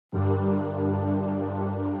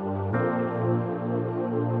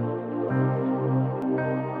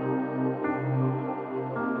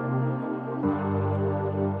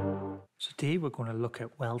Today we're going to look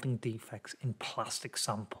at welding defects in plastic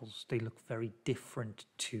samples. They look very different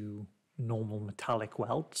to normal metallic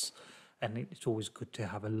welds, and it's always good to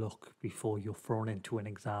have a look before you're thrown into an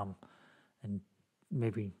exam and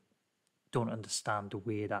maybe don't understand the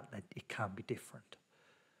way that it can be different.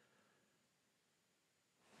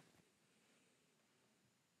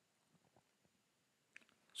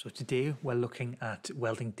 So today we're looking at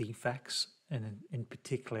welding defects, and in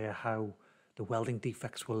particular how the welding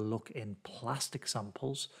defects will look in plastic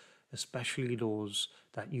samples, especially those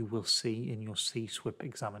that you will see in your CSWIP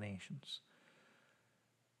examinations.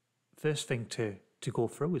 First thing to go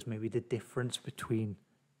through is maybe the difference between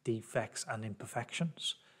defects and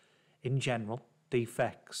imperfections. In general,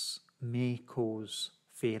 defects may cause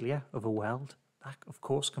failure of a weld. That, of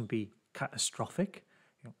course, can be catastrophic.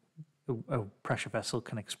 A pressure vessel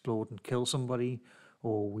can explode and kill somebody,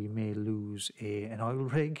 or we may lose an oil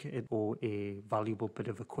rig or a valuable bit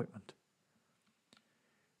of equipment.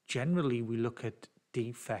 Generally, we look at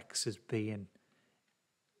defects as being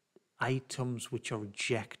items which are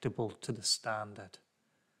rejectable to the standard.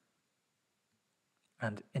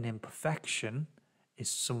 And an imperfection is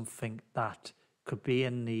something that could be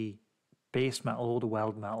in the base metal or the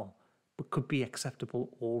weld metal, but could be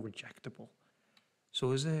acceptable or rejectable.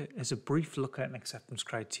 So as a brief look at an acceptance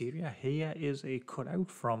criteria, here is a cutout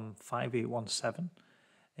from 5817,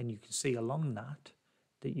 and you can see along that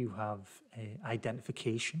you have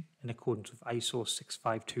identification in accordance with ISO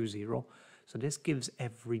 6520. So this gives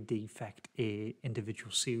every defect a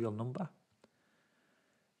individual serial number.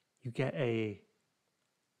 You get a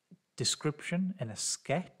description and a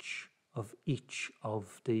sketch of each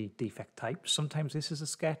of the defect types. Sometimes this is a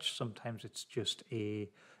sketch, sometimes it's just a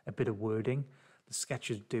bit of wording. The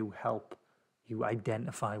sketches do help you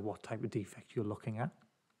identify what type of defect you're looking at.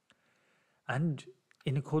 And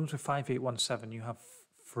in accordance with 5817, you have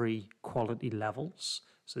 3 quality levels.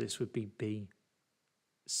 So this would be B,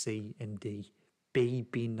 C, and D. B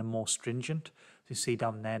being the more stringent. You see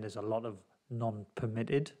down there's a lot of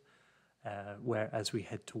non-permitted, whereas we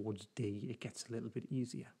head towards D, it gets a little bit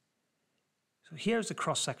easier. So here's a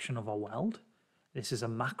cross-section of our weld. This is a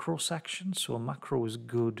macro section, so a macro is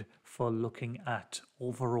good for looking at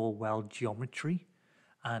overall weld geometry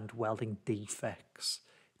and welding defects.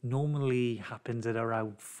 Normally happens at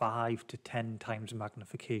around 5 to 10 times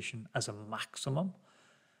magnification as a maximum.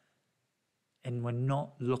 And we're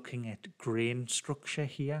not looking at grain structure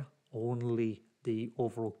here, only the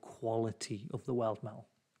overall quality of the weld metal.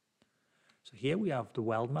 So here we have the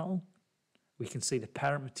weld metal, we can see the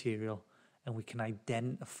parent material, and we can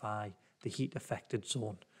identify the heat affected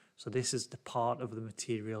zone. So this is the part of the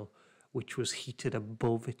material which was heated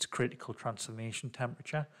above its critical transformation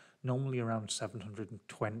temperature, normally around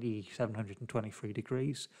 720, 723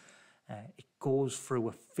 degrees. It goes through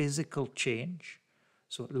a physical change,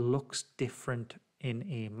 so it looks different in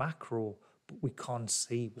a macro, but we can't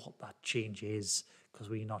see what that change is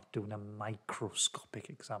because we're not doing a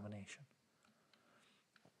microscopic examination.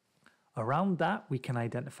 Around that, we can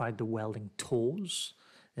identify the welding toes.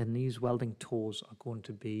 And these welding toes are going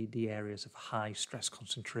to be the areas of high stress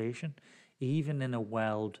concentration, even in a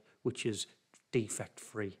weld which is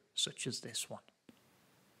defect-free, such as this one.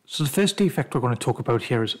 So the first defect we're going to talk about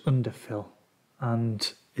here is underfill.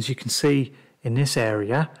 And as you can see in this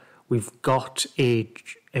area, we've got a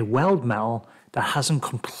weld metal that hasn't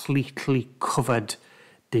completely covered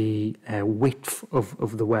the width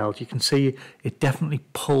of the weld. You can see it definitely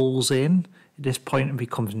pulls in at this point and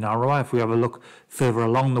becomes narrower. If we have a look further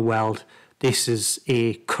along the weld, this is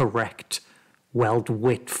a correct weld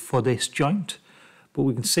width for this joint. But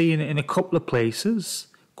we can see in a couple of places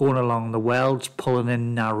going along the welds, pulling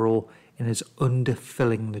in narrow and is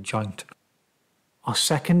underfilling the joint. Our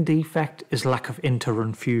second defect is lack of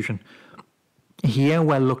inter-run fusion. Here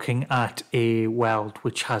we're looking at a weld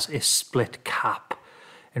which has a split cap.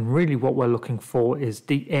 And really what we're looking for is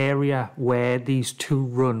the area where these two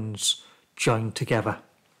runs join together.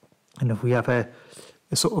 And if we have a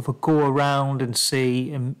sort of a go around and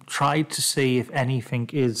see and try to see if anything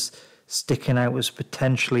is sticking out as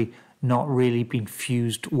potentially not really being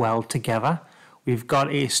fused well together. We've got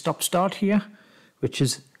a stop-start here, which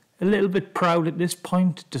is a little bit proud at this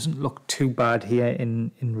point. It doesn't look too bad here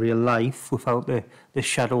in real life without the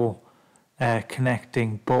shadow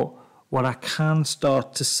connecting, but what I can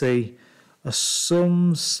start to see are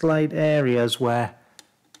some slight areas where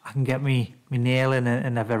I can get me nail in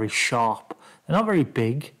and they're very sharp. They're not very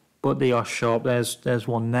big, but they are sharp. There's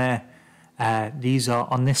one there. These are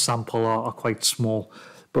on this sample are quite small,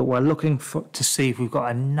 but we're looking to see if we've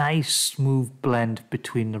got a nice smooth blend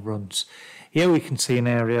between the runs. Here we can see an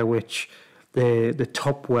area which the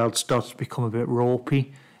top weld starts to become a bit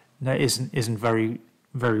ropey. That isn't very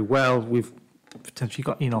well. We've potentially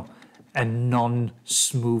got, you know, a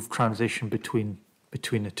non-smooth transition between the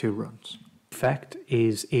two runs. Effect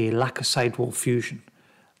is a lack of sidewall fusion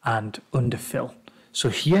and underfill. So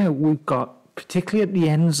here we've got, particularly at the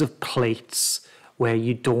ends of plates where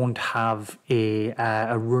you don't have a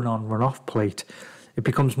run-on, run-off plate, it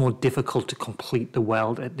becomes more difficult to complete the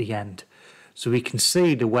weld at the end. So we can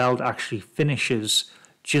see the weld actually finishes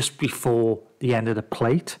just before the end of the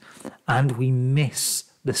plate, and we miss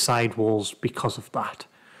the sidewalls because of that.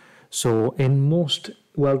 So in most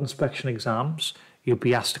weld inspection exams, you'll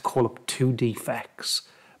be asked to call up two defects,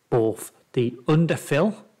 both the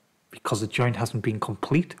underfill, because the joint hasn't been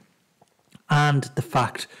complete, and the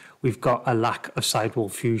fact we've got a lack of sidewall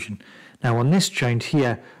fusion. Now on this joint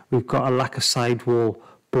here, we've got a lack of sidewall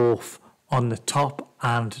both on the top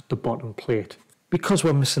and the bottom plate. Because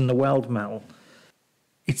we're missing the weld metal,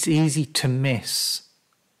 it's easy to miss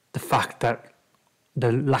the fact that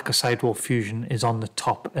the lack of sidewall fusion is on the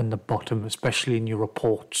top and the bottom, especially in your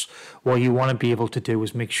reports. What you want to be able to do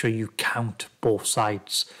is make sure you count both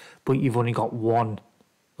sides, but you've only got one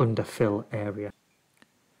underfill area.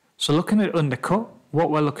 So looking at undercut, what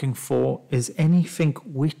we're looking for is anything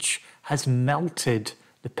which has melted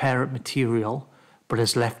the parent material but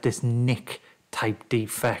has left this nick type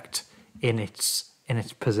defect in its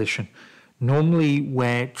position. Normally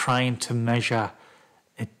we're trying to measure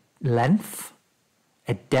a length,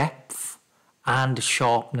 a depth and a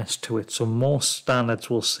sharpness to it. So most standards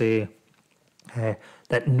will say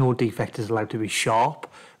that no defect is allowed to be sharp,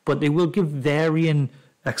 but they will give varying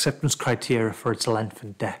acceptance criteria for its length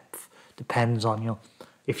and depth. Depends on, you know,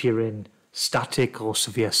 if you're in static or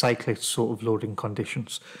severe cyclic sort of loading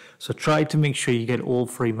conditions. So try to make sure you get all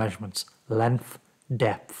three measurements: length,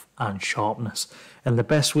 depth and sharpness. And the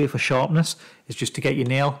best way for sharpness is just to get your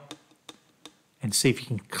nail and see if you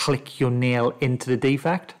can click your nail into the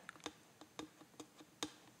defect.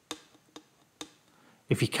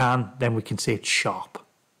 If you can, then we can say it's sharp.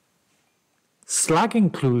 Slag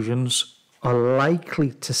inclusions are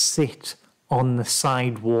likely to sit on the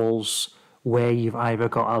side walls where you've either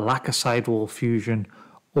got a lack of sidewall fusion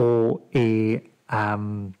or a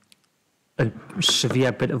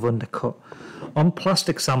severe bit of undercut. On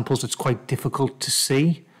plastic samples, it's quite difficult to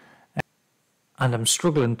see, and I'm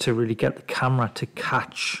struggling to really get the camera to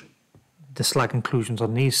catch the slag inclusions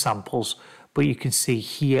on these samples, but you can see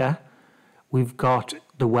here we've got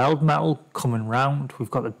the weld metal coming round, we've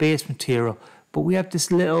got the base material, but we have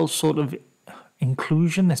this little sort of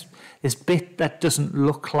inclusion, this bit that doesn't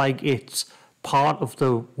look like it's part of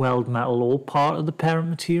the weld metal or part of the parent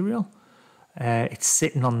material. It's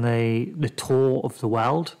sitting on the toe of the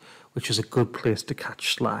weld, which is a good place to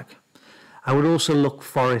catch slag. I would also look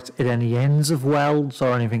for it at any ends of welds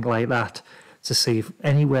or anything like that to see if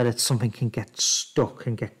anywhere that something can get stuck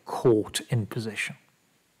and get caught in position.